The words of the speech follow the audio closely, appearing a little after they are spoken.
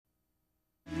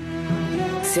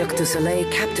Cirque du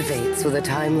Soleil captivates with a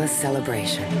timeless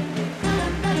celebration.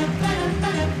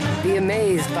 Be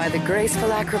amazed by the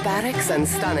graceful acrobatics and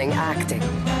stunning acting.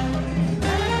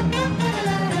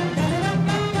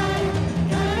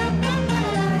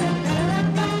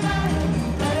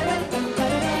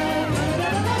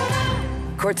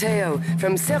 Corteo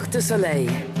from Cirque du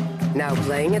Soleil, now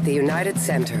playing at the United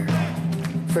Center.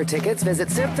 For tickets, visit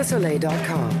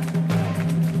cirquedusoleil.com.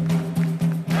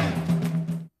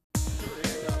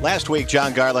 Last week,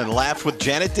 John Garland laughed with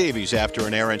Janet Davies after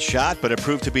an errant shot, but it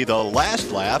proved to be the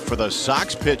last laugh for the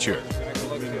Sox pitcher.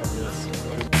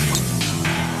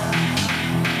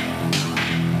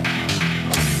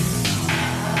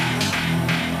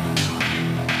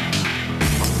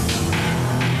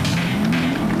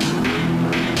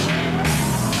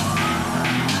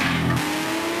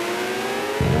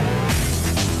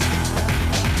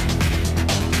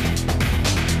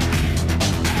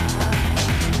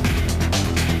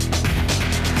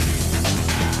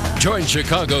 Join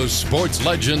Chicago's sports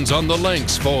legends on the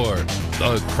links for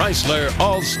the Chrysler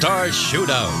All-Star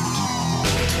Shootout.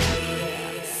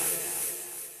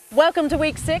 Welcome to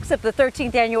Week 6 of the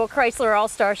 13th Annual Chrysler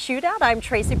All-Star Shootout. I'm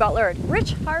Tracy Butler at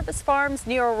Rich Harvest Farms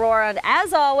near Aurora. And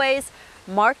as always,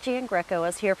 Mark Giangreco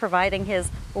is here providing his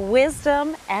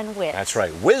wisdom and wit. That's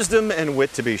right. Wisdom and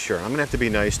wit, to be sure. I'm going to have to be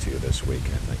nice to you this week,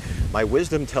 I think. My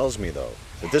wisdom tells me, though,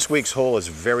 that this week's hole is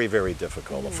very, very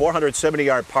difficult. A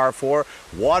 470-yard par 4,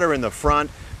 water in the front.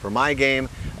 For my game,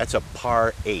 that's a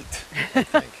par 8, I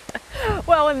think.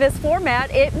 Well, in this format,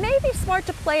 it may be smart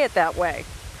to play it that way.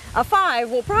 A 5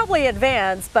 will probably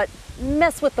advance, but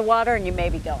mess with the water and you may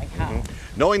be going home.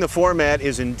 Knowing the format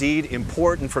is indeed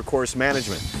important for course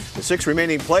management. The 6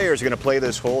 remaining players are going to play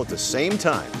this hole at the same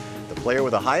time. The player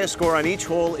with the highest score on each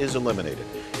hole is eliminated.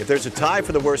 If there's a tie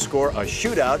for the worst score, a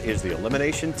shootout is the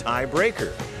elimination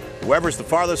tiebreaker. Whoever's the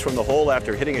farthest from the hole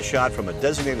after hitting a shot from a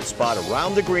designated spot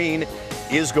around the green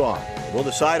is gone. We'll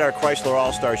decide our Chrysler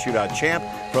All-Star Shootout champ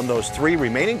from those 3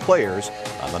 remaining players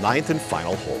on the 9th and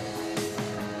final hole.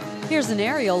 Here's an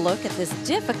aerial look at this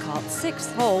difficult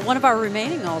 6th hole. One of our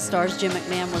remaining All-Stars, Jim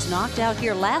McMahon, was knocked out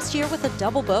here last year with a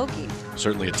double bogey.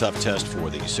 Certainly a tough test for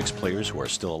the 6 players who are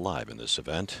still alive in this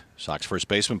event. Sox first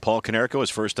baseman Paul Konerko is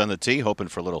first on the tee, hoping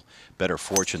for a little better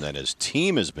fortune than his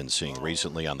team has been seeing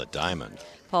recently on the diamond.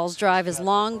 Paul's drive is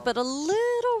long, but a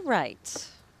little right.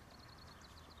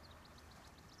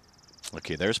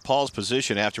 Okay, there's Paul's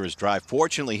position after his drive.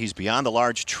 Fortunately, he's beyond the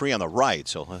large tree on the right,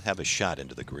 so he'll have a shot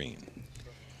into the green.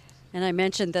 And I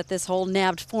mentioned that this hole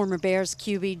nabbed former Bears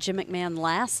QB Jim McMahon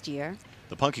last year.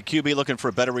 The punky QB looking for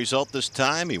a better result this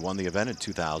time. He won the event in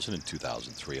 2000 and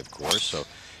 2003, of course. So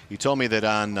he told me that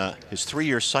on his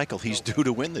 3-year cycle, he's due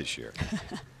to win this year.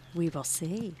 We will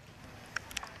see.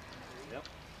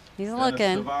 He's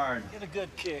looking. Get a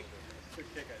good kick. Good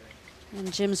kick, I think.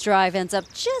 And Jim's drive ends up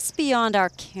just beyond our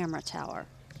camera tower.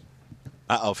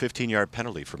 15-yard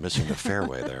penalty for missing the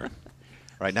fairway there.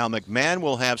 Right now, McMahon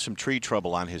will have some tree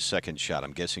trouble on his second shot.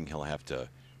 I'm guessing he'll have to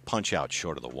punch out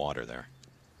short of the water there.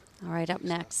 All right, up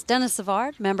next, Dennis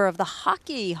Savard, member of the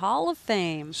Hockey Hall of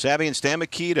Fame. Savvy and Stan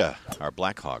Mikita, our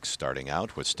Blackhawks, starting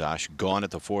out with Stosh gone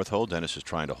at the 4th hole. Dennis is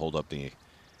trying to hold up the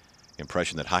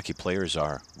impression that hockey players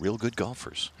are real good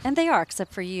golfers. And they are,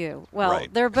 except for you. Well,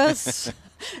 right. they're both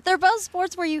they're both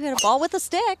sports where you hit a ball with a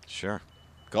stick. Sure.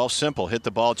 Golf's simple. Hit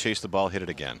the ball, chase the ball, hit it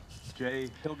again. Jay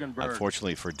Hilgenberg.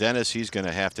 Unfortunately for Dennis, he's going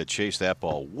to have to chase that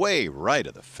ball way right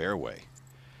of the fairway.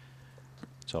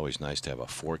 It's always nice to have a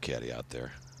 4 caddy out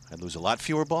there. I'd lose a lot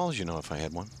fewer balls, you know, if I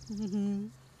had one.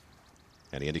 And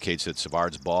he indicates that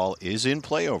Savard's ball is in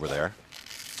play over there.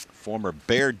 Former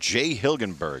Bear Jay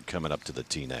Hilgenberg coming up to the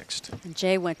tee next. And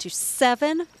Jay went to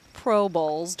 7 Pro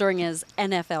Bowls during his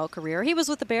NFL career. He was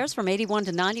with the Bears from 81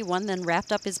 to 91, then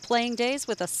wrapped up his playing days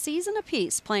with a season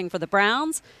apiece, playing for the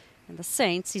Browns and the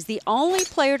Saints. He's the only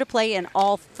player to play in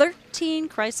all 13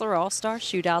 Chrysler All-Star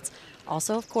Shootouts.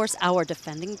 Also, of course, our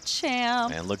defending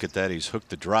champ. And look at that. He's hooked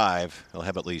the drive. He'll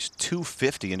have at least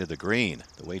 250 into the green.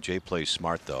 The way Jay plays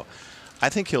smart, though. I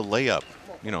think he'll lay up,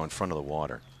 you know, in front of the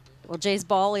water. Well, Jay's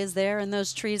ball is there in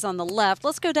those trees on the left.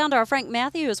 Let's go down to our Frank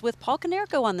Matthews with Paul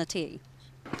Konerko on the tee.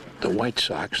 The White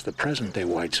Sox, the present-day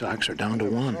White Sox, are down to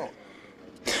 1.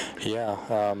 Yeah,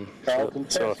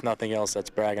 so if nothing else, that's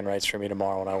bragging rights for me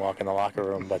tomorrow when I walk in the locker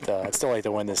room. But I'd still like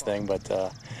to win this thing, but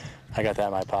I got that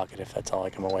in my pocket if that's all I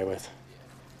come away with.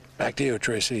 Back to you,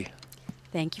 Tracy.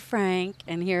 Thank you, Frank.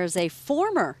 And here's a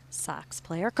former Sox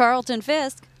player, Carlton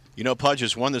Fisk. You know, Pudge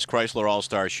has won this Chrysler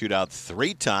All-Star Shootout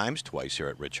 3 times, twice here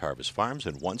at Rich Harvest Farms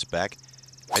and once back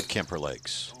at Kemper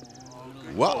Lakes.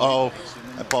 Whoa-oh,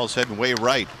 that ball's heading way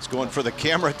right. It's going for the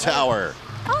camera tower.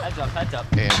 Heads up.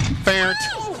 And Fernt,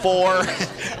 4,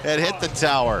 it hit the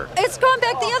tower. It's gone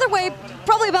back the other way,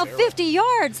 probably about 50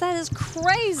 yards. That is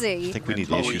crazy. I think we need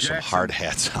to issue some hard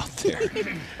hats out there.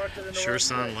 Sure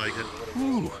sound like it.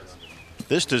 Ooh.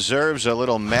 This deserves a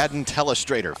little Madden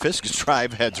telestrator. Fisk's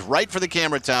drive heads right for the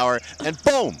camera tower, and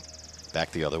boom,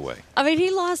 back the other way. I mean,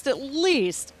 he lost at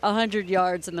least 100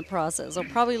 yards in the process. He'll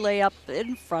probably lay up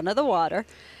in front of the water.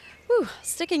 Whew.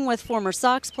 Sticking with former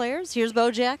Sox players, here's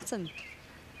Bo Jackson.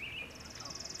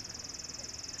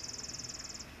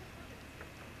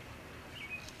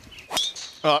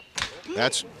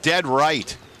 That's dead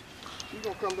right. She's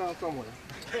going to come down somewhere.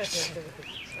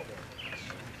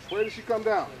 Where did she come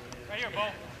down? Right here, Bo.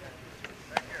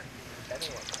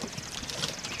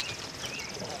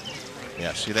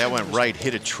 Yeah, see, that went right,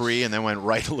 hit a tree, and then went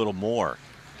right a little more.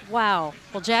 Wow.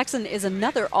 Well, Jackson is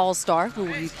another all-star who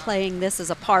will be playing this as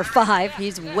a par 5.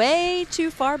 He's way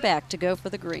too far back to go for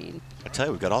the green. I tell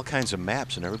you, we've got all kinds of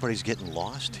maps, and everybody's getting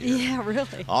lost here. Yeah,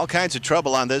 really. All kinds of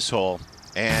trouble on this hole.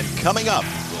 And coming up,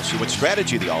 we'll see what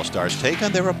strategy the All-Stars take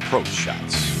on their approach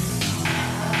shots.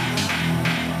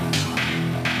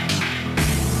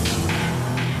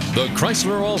 The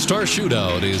Chrysler All-Star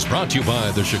Shootout is brought to you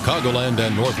by the Chicagoland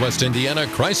and Northwest Indiana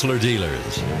Chrysler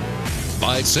dealers.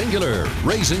 By Singular,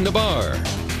 raising the bar.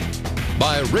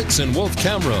 By Ritz and Wolf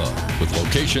Camera, with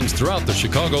locations throughout the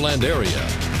Chicagoland area.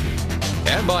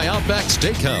 And by Outback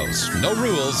Steakhouse, no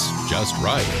rules, just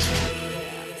right.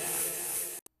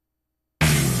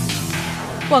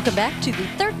 Welcome back to the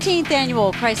 13th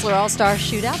annual Chrysler All-Star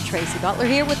Shootout. Tracy Butler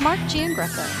here with Mark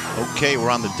Giangreco. Okay, we're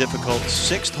on the difficult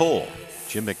 6th hole.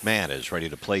 Jim McMahon is ready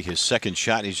to play his second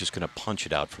shot, and he's just going to punch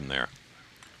it out from there.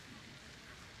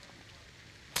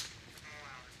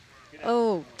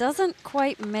 Oh, doesn't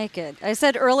quite make it. I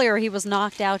said earlier he was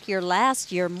knocked out here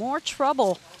last year. More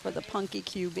trouble for the punky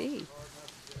QB.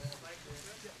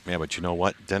 Yeah, but you know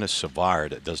what? Dennis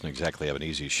Savard doesn't exactly have an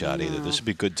easy shot either. This would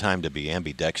be a good time to be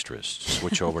ambidextrous.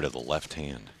 Switch over to the left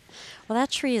hand. Well, that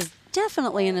tree is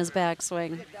definitely in his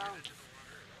backswing.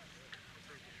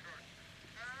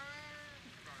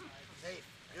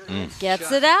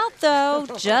 Gets it out, though.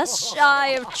 Just shy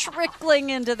of trickling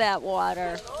into that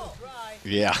water.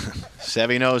 Yeah,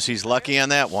 Sevy knows he's lucky on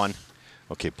that one.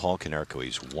 Okay, Paul Konerko,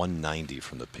 he's 190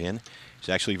 from the pin. He's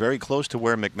actually very close to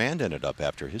where McMahon ended up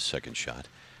after his second shot.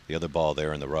 The other ball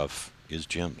there in the rough is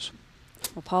Jim's.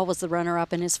 Well, Paul was the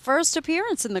runner-up in his first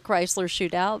appearance in the Chrysler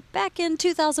Shootout back in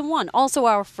 2001. Also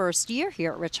our first year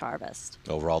here at Rich Harvest.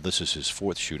 Overall, this is his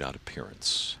 4th shootout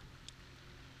appearance.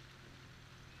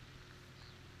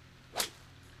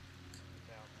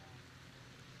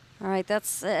 All right,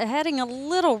 that's heading a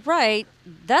little right.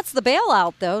 That's the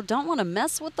bailout, though. Don't want to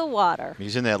mess with the water.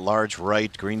 He's in that large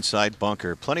right greenside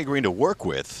bunker. Plenty of green to work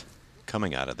with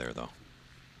coming out of there, though.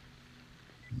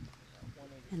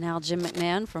 And now Jim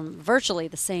McMahon from virtually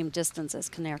the same distance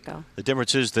as Konerko. The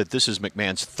difference is that this is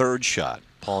McMahon's 3rd shot.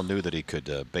 Paul knew that he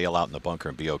could bail out in the bunker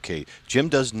and be okay. Jim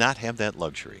does not have that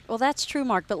luxury. Well, that's true,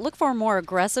 Mark, but look for a more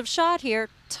aggressive shot here.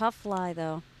 Tough lie,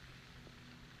 though.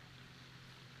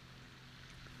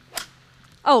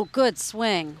 Oh, good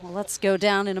swing. Well, let's go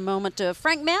down in a moment to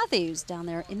Frank Matthews down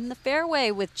there in the fairway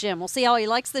with Jim. We'll see how he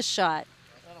likes this shot.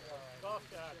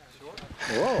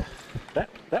 Whoa,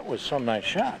 that was some nice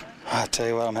shot. I tell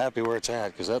you what, I'm happy where it's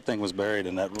at because that thing was buried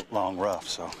in that long rough.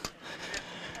 So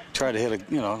tried to hit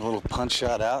a little punch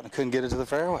shot out and couldn't get it to the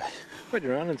fairway. But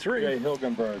you're on in 3. Jay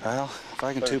Hilgenberg. Well, if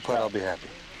I can 2-putt, I'll be happy.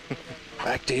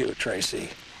 Back to you, Tracy.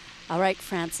 All right,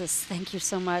 Francis, thank you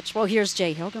so much. Well, here's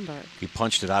Jay Hilgenberg. He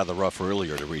punched it out of the rough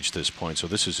earlier to reach this point, so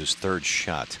this is his 3rd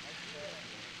shot.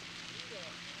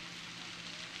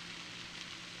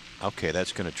 Okay,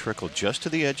 that's going to trickle just to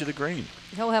the edge of the green.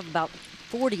 He'll have about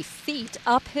 40 feet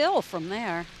uphill from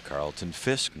there. Carlton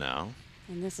Fisk now.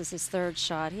 And this is his 3rd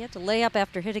shot. He had to lay up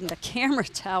after hitting the camera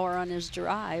tower on his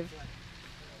drive.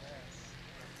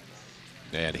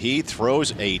 And he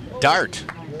throws a dart.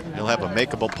 He'll have a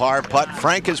makeable par putt.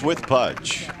 Frank is with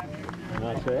Pudge.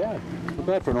 Not bad. Not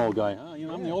bad for an old guy, huh?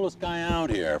 I'm the oldest guy out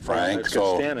here, Frank.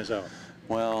 Stan is out.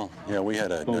 Well, yeah, we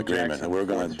had an agreement that we were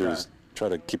going to do is try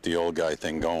to keep the old guy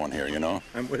thing going here, you know?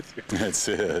 I'm with you. That's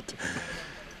it.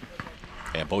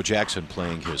 And Bo Jackson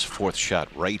playing his 4th shot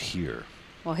right here.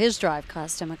 Well, his drive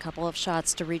cost him a couple of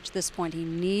shots to reach this point. He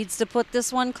needs to put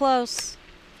this one close.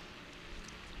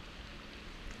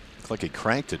 Looked like he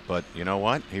cranked it, but you know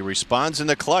what? He responds in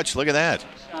the clutch. Look at that.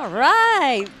 All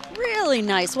right. Really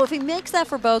nice. Well, if he makes that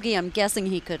for bogey, I'm guessing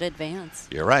he could advance.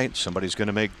 You're right. Somebody's going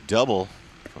to make double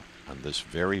on this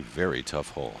very, very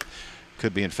tough hole.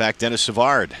 Could be, in fact, Dennis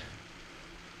Savard.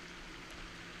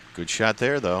 Good shot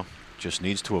there, though. Just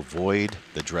needs to avoid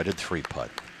the dreaded 3-putt.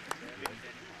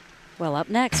 Well, up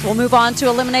next, we'll move on to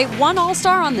eliminate one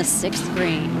All-Star on the 6th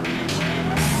green.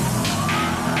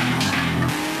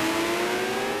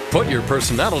 Put your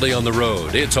personality on the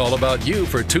road. It's all about you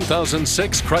for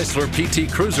 2006 Chrysler PT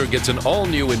Cruiser gets an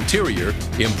all-new interior,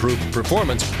 improved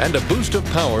performance, and a boost of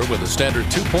power with a standard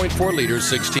 2.4-liter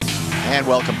 16. And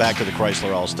welcome back to the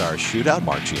Chrysler All-Star Shootout.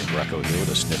 Mark Giangreco here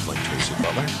with a sniffling Tracy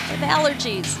Butler. With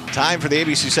allergies. Time for the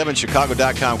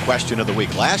ABC7Chicago.com question of the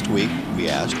week. Last week, we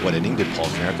asked, what inning did Paul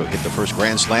Konerko hit the first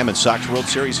Grand Slam in Sox World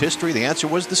Series history? The answer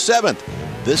was the 7th.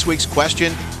 This week's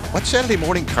question, what Saturday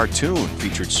morning cartoon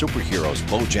featured superheroes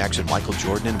Bo Jackson, Michael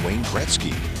Jordan, and Wayne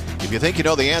Gretzky? If you think you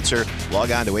know the answer,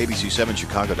 log on to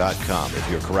ABC7Chicago.com.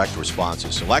 If your correct response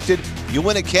is selected, you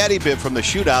win a caddy bib from the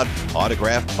shootout,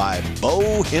 autographed by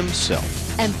Bo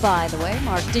himself. And by the way,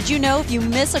 Mark, did you know if you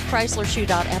miss a Chrysler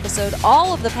Shootout episode,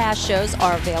 all of the past shows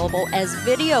are available as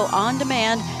video on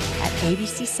demand at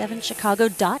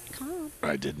ABC7Chicago.com.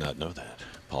 I did not know that.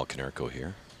 Paul Konerko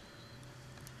here.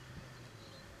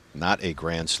 Not a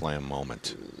Grand Slam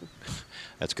moment.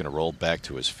 That's going to roll back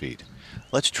to his feet.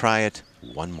 Let's try it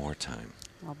one more time.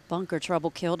 Well, bunker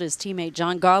trouble killed his teammate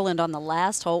John Garland on the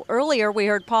last hole. Earlier, we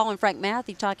heard Paul and Frank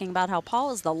Matthew talking about how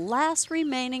Paul is the last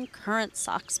remaining current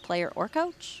Sox player or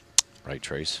coach. Right,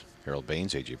 Trace. Harold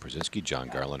Baines, A.J. Brzezinski, John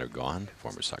Garland are gone.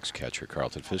 Former Sox catcher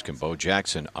Carlton Fisk and Bo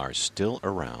Jackson are still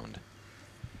around.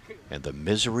 And the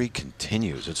misery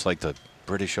continues. It's like the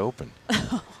British Open.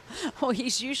 Well,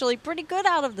 he's usually pretty good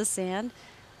out of the sand.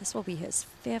 This will be his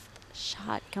 5th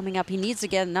shot coming up. He needs to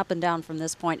get an up and down from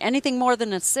this point. Anything more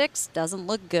than a 6 doesn't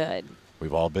look good.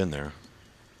 We've all been there.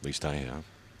 At least I have.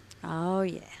 Oh,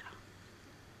 yeah.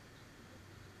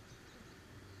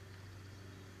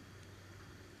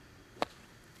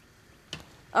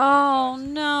 Oh,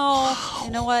 no.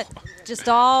 You know what? Just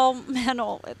all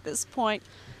mental at this point.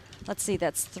 Let's see.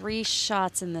 That's 3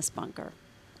 shots in this bunker.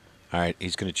 All right,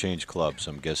 he's going to change clubs.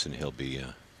 I'm guessing he'll be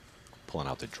pulling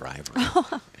out the driver.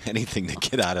 Anything to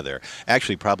get out of there.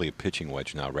 Actually, probably a pitching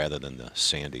wedge now rather than the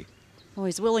sandy. Well,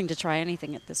 he's willing to try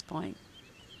anything at this point.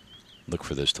 Look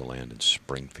for this to land in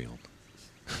Springfield.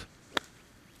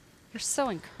 You're so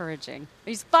encouraging.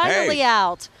 He's finally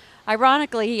out.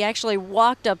 Ironically, he actually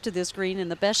walked up to this green in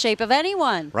the best shape of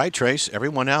anyone. Right, Trace.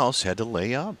 Everyone else had to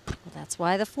lay up. Well, that's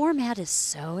why the format is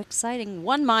so exciting.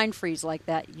 One mind freeze like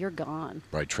that, you're gone.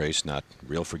 Right, Trace. Not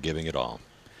real forgiving at all.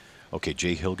 Okay,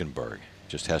 Jay Hilgenberg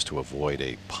just has to avoid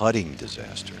a putting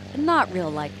disaster. Not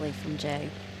real likely from Jay.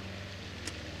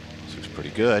 This looks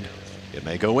pretty good. It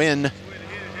may go in.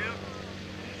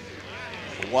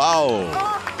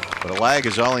 Wow. But a lag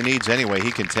is all he needs anyway.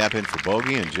 He can tap in for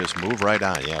bogey and just move right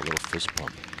on. Yeah, a little fist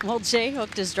pump. Well, Jay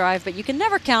hooked his drive, but you can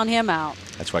never count him out.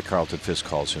 That's why Carlton Fisk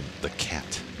calls him the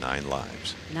Cat. 9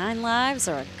 lives. 9 lives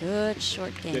are a good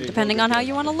short game, depending on how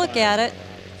you want to look at it.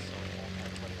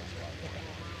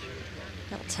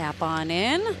 He'll tap on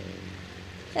in.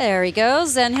 There he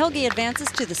goes, and Hilge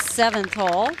advances to the 7th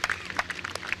hole.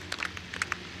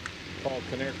 Paul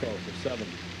Konerko for 7.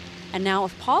 And now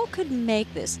if Paul could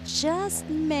make this, just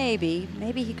maybe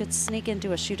he could sneak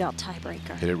into a shootout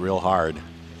tiebreaker. Hit it real hard.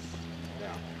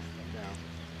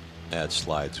 That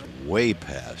slides way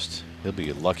past. He'll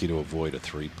be lucky to avoid a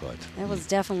 3-putt. That was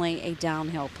definitely a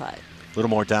downhill putt. A little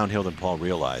more downhill than Paul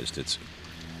realized. It's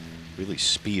really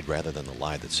speed rather than the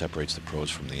line that separates the pros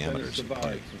from the amateurs.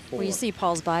 Well, you see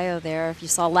Paul's bio there. If you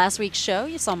saw last week's show,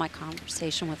 you saw my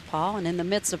conversation with Paul. And in the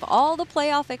midst of all the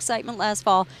playoff excitement last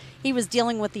fall, he was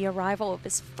dealing with the arrival of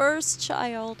his first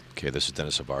child. Okay, this is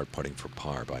Dennis Savard putting for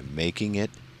par. By making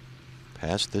it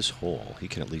past this hole, he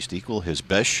can at least equal his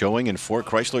best showing in 4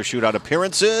 Chrysler Shootout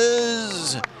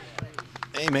appearances.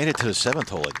 He made it to the 7th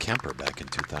hole at Kemper back in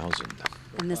 2000.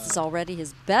 And this is already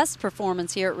his best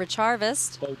performance here at Rich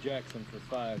Harvest. Bo Jackson for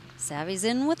 5. Savvy's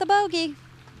in with a bogey.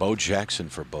 Bo Jackson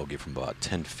for bogey from about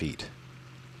 10 feet.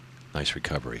 Nice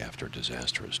recovery after a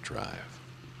disastrous drive.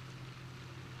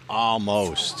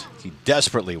 Almost. He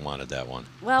desperately wanted that one.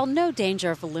 Well, no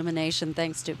danger of elimination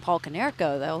thanks to Paul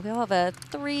Konerko, though. He'll have a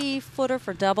 3-footer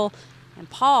for double, and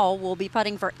Paul will be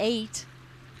putting for 8.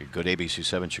 A good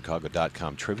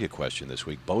ABC7Chicago.com trivia question this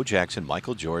week. Bo Jackson,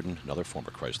 Michael Jordan, another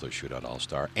former Chrysler Shootout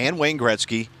All-Star, and Wayne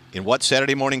Gretzky in what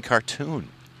Saturday morning cartoon?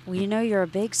 Well, you know you're a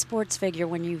big sports figure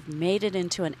when you've made it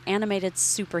into an animated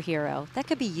superhero. That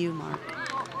could be you, Mark.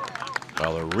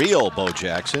 Well, the real Bo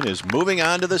Jackson is moving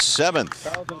on to the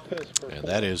 7th. And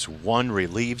that is one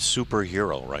relieved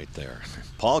superhero right there.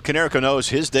 Paul Konerko knows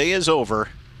his day is over.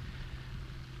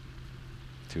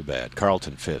 Too bad.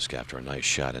 Carlton Fisk after a nice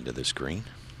shot into this green.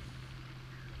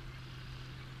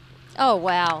 Oh,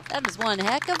 wow. That was one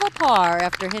heck of a par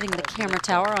after hitting the camera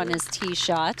tower on his tee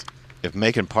shot. If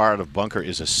making part of bunker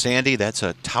is a sandy, that's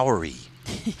a towery.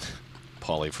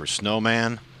 Paulie for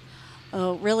snowman.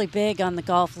 Oh, really big on the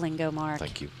golf lingo, Mark.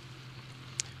 Thank you.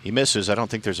 He misses. I don't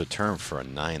think there's a term for a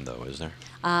 9, though, is there?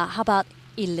 How about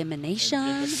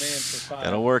elimination?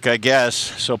 That'll work, I guess.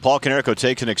 So Paul Konerko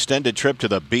takes an extended trip to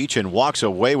the beach and walks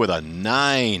away with a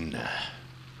 9.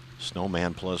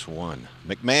 Snowman +1.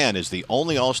 McMahon is the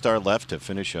only All-Star left to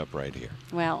finish up right here.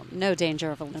 Well, no danger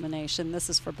of elimination. This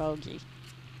is for bogey.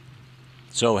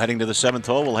 So heading to the 7th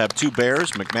hole, we'll have 2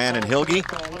 Bears, McMahon and Hilge,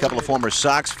 a couple of former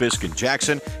Sox, Fisk and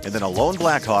Jackson, and then a lone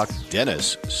Blackhawk,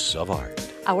 Dennis Savard.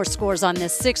 Our scores on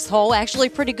this 6th hole actually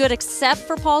pretty good, except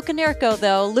for Paul Konerko,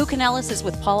 though. Lou Canellis is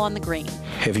with Paul on the green.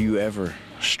 Have you ever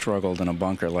struggled in a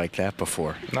bunker like that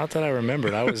before? Not that I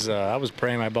remembered. I was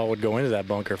praying my ball would go into that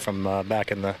bunker from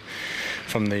back in the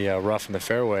rough in the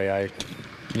fairway. I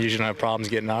usually don't have problems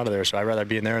getting out of there, so I'd rather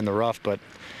be in there in the rough, but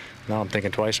now I'm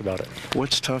thinking twice about it.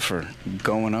 What's tougher,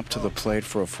 going up to the plate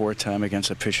for a 4th time against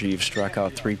a pitcher you've struck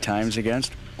out 3 times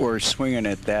against, or swinging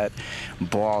at that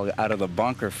ball out of the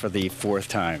bunker for the 4th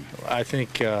time? I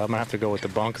think I'm going to have to go with the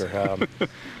bunker.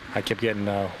 I kept getting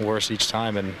worse each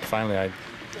time, and finally I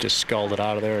just sculled it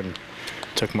out of there and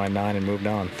took my 9 and moved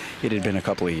on. It had been a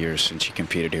couple of years since you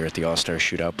competed here at the All-Star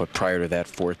Shootout, but prior to that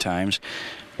 4 times,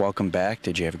 welcome back.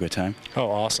 Did you have a good time? Oh,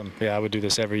 awesome. Yeah, I would do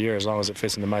this every year as long as it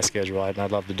fits into my schedule. I'd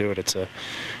love to do it.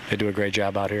 They do a great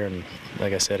job out here, and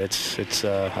like I said,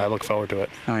 I look forward to it.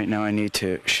 All right, now I need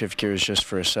to shift gears just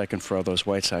for a second for all those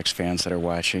White Sox fans that are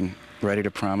watching. Ready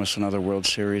to promise another World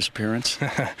Series appearance?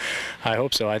 I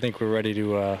hope so. I think we're ready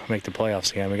to make the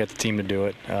playoffs again. We got the team to do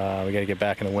it. We got to get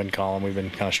back in the win column. We've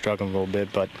been kind of struggling a little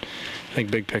bit, but I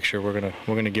think big picture, we're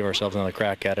gonna give ourselves another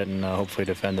crack at it and hopefully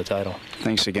defend the title.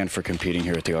 Thanks again for competing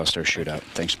here at the All-Star Shootout.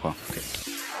 Thanks, Paul. Okay.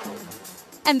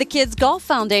 And the Kids Golf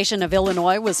Foundation of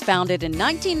Illinois was founded in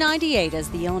 1998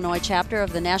 as the Illinois chapter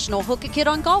of the National Hook a Kid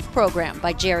on Golf program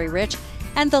by Jerry Rich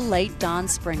and the late Don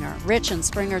Springer. Rich and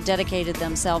Springer dedicated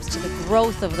themselves to the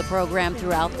growth of the program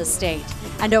throughout the state.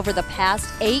 And over the past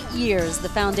 8 years, the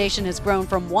foundation has grown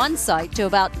from 1 site to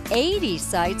about 80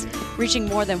 sites, reaching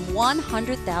more than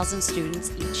 100,000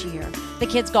 students each year. The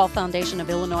Kids Golf Foundation of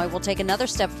Illinois will take another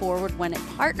step forward when it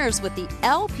partners with the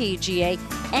LPGA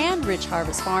and Rich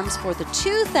Harvest Farms for the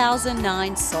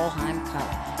 2009 Solheim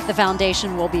Cup. The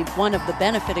foundation will be one of the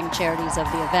benefiting charities of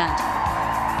the event.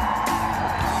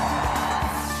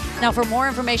 Now, for more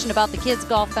information about the Kids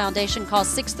Golf Foundation, call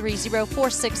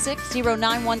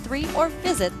 630-466-0913 or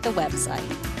visit the website.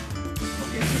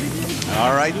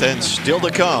 All right, then, still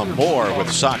to come, more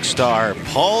with Sox star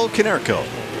Paul Konerko.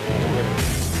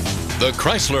 The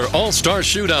Chrysler All-Star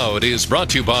Shootout is brought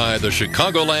to you by the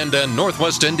Chicagoland and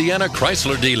Northwest Indiana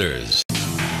Chrysler dealers.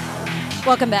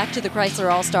 Welcome back to the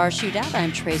Chrysler All-Star Shootout.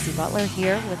 I'm Tracy Butler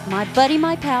here with my buddy,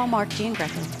 my pal, Mark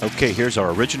Giangreco. Okay, here's our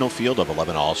original field of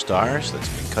 11 All-Stars that's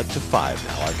been cut to 5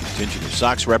 now. Our contingent of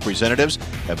Sox representatives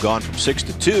have gone from 6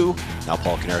 to 2. Now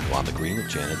Paul Konerko on the green with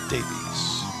Janet Davies.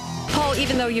 Paul,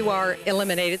 even though you are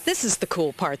eliminated, this is the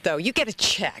cool part, though. You get a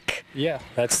check. Yeah,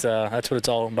 that's what it's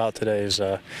all about today. Is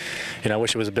I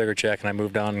wish it was a bigger check and I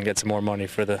moved on and get some more money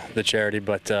for the charity,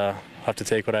 but I'll have to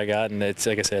take what I got, and it's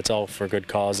like I said, it's all for a good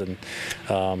cause, and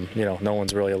no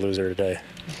one's really a loser today.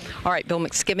 All right, Bill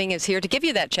McSkimming is here to give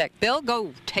you that check. Bill,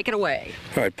 go take it away.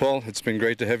 All right, Paul, it's been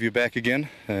great to have you back again,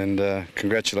 and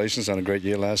congratulations on a great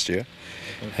year last year.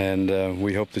 And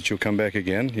we hope that you'll come back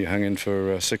again. You hung in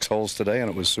for 6 holes today, and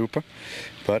it was super.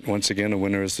 But once again, the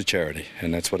winner is the charity,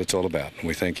 and that's what it's all about.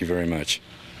 We thank you very much.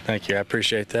 Thank you. I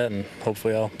appreciate that, and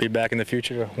hopefully I'll be back in the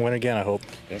future to win again, I hope.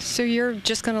 So you're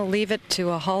just going to leave it to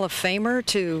a Hall of Famer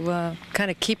to kind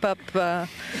of keep up the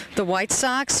White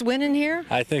Sox winning here?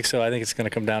 I think so. I think it's going to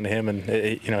come down to him, and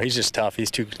he's just tough. He's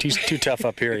too tough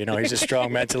up here. He's just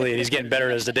strong mentally, and he's getting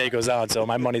better as the day goes on. So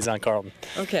my money's on Carlton.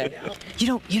 Okay. You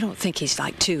don't think he's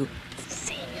like too?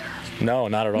 No,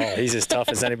 not at all. He's as tough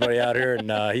as anybody out here,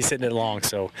 and he's hitting it long.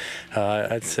 So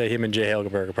I'd say him and Jay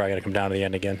Helgeberg are probably going to come down to the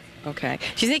end again. Okay.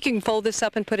 Do you think you can fold this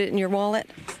up and put it in your wallet?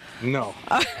 No.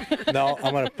 No,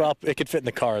 it could fit in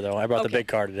the car, though. I brought the big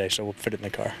car today, so we'll fit it in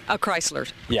the car. A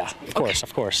Chrysler? Yeah, of course.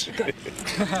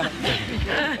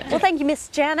 Well, thank you, Miss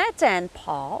Janet and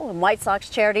Paul. And White Sox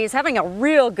Charity is having a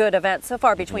real good event so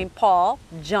far between Paul,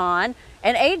 John,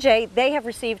 and AJ. They have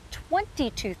received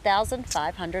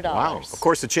 $22,500. Wow. Of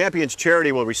course, the Champions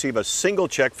Charity will receive a single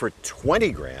check for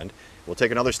 $20 grand. We'll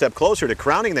take another step closer to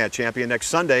crowning that champion next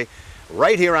Sunday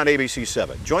right here on ABC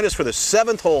 7. Join us for the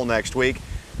 7th hole next week.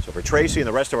 So for Tracy and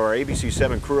the rest of our ABC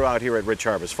 7 crew out here at Rich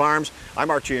Harvest Farms, I'm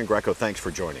Mark Giangreco. Thanks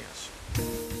for joining us.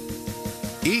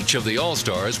 Each of the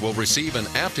All-Stars will receive an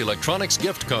Apt Electronics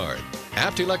gift card.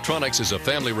 Apt Electronics is a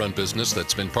family-run business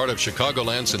that's been part of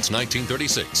Chicagoland since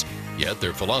 1936. Yet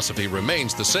their philosophy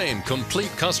remains the same: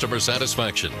 complete customer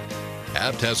satisfaction.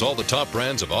 Apt has all the top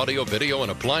brands of audio, video,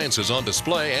 and appliances on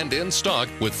display and in stock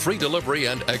with free delivery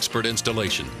and expert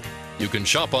installation. You can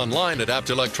shop online at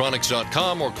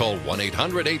aptelectronics.com or call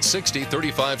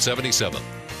 1-800-860-3577.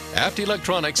 Apt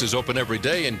Electronics is open every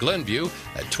day in Glenview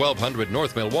at 1200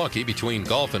 North Milwaukee between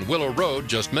Golf and Willow Road,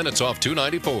 just minutes off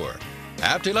 294.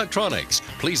 Apt Electronics,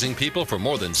 pleasing people for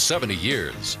more than 70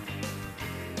 years.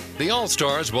 The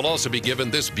All-Stars will also be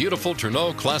given this beautiful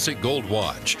Tourneau Classic Gold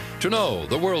watch. Tourneau,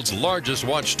 the world's largest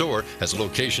watch store, has a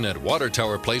location at Water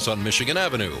Tower Place on Michigan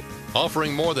Avenue,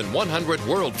 offering more than 100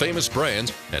 world-famous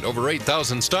brands and over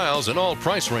 8,000 styles in all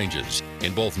price ranges,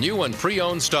 in both new and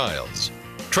pre-owned styles.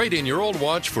 Trade in your old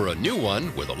watch for a new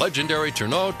one with a legendary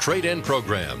Tourneau trade-in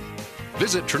program.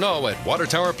 Visit Tourneau at Water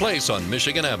Tower Place on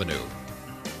Michigan Avenue.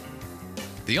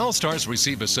 The All-Stars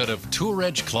receive a set of Tour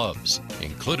Edge clubs.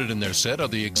 Included in their set are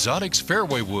the Exotics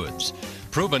Fairway Woods.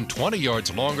 Proven 20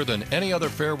 yards longer than any other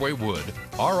fairway wood,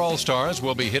 our All-Stars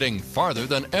will be hitting farther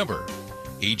than ever.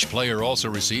 Each player also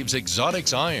receives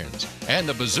Exotics irons and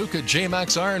the Bazooka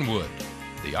J-Max Ironwood.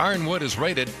 The Ironwood is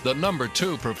rated the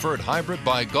 #2 preferred hybrid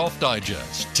by Golf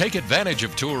Digest. Take advantage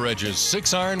of Tour Edge's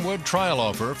 6 Ironwood trial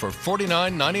offer for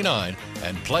 $49.99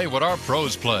 and play what our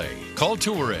pros play. Call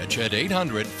Tour Edge at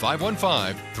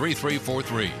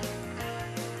 800-515-3343.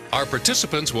 Our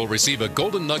participants will receive a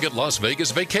Golden Nugget Las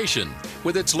Vegas vacation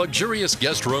with its luxurious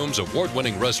guest rooms,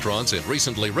 award-winning restaurants, and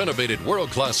recently renovated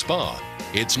world-class spa.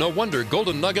 It's no wonder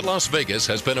Golden Nugget Las Vegas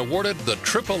has been awarded the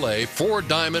AAA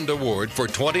 4-Diamond Award for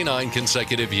 29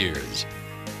 consecutive years.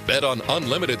 Bet on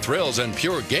unlimited thrills and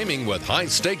pure gaming with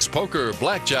high-stakes poker,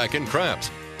 blackjack, and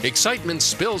craps. Excitement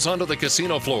spills onto the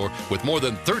casino floor with more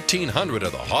than 1,300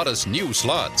 of the hottest new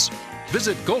slots.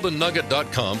 Visit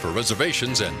GoldenNugget.com for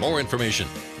reservations and more information.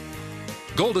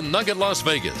 Golden Nugget Las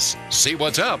Vegas. See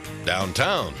what's up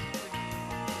downtown.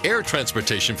 Air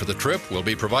transportation for the trip will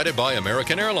be provided by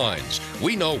American Airlines.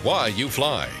 We know why you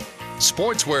fly.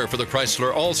 Sportswear for the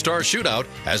Chrysler All-Star Shootout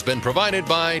has been provided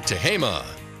by Tehama.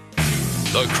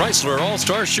 The Chrysler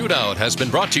All-Star Shootout has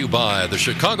been brought to you by the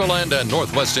Chicagoland and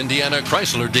Northwest Indiana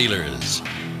Chrysler dealers.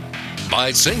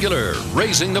 By Singular,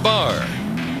 raising the bar.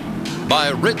 By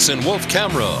Ritz and Wolf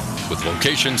Camera, with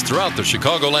locations throughout the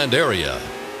Chicagoland area.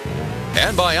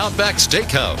 And by Outback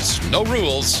Steakhouse. No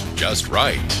rules, just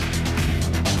right.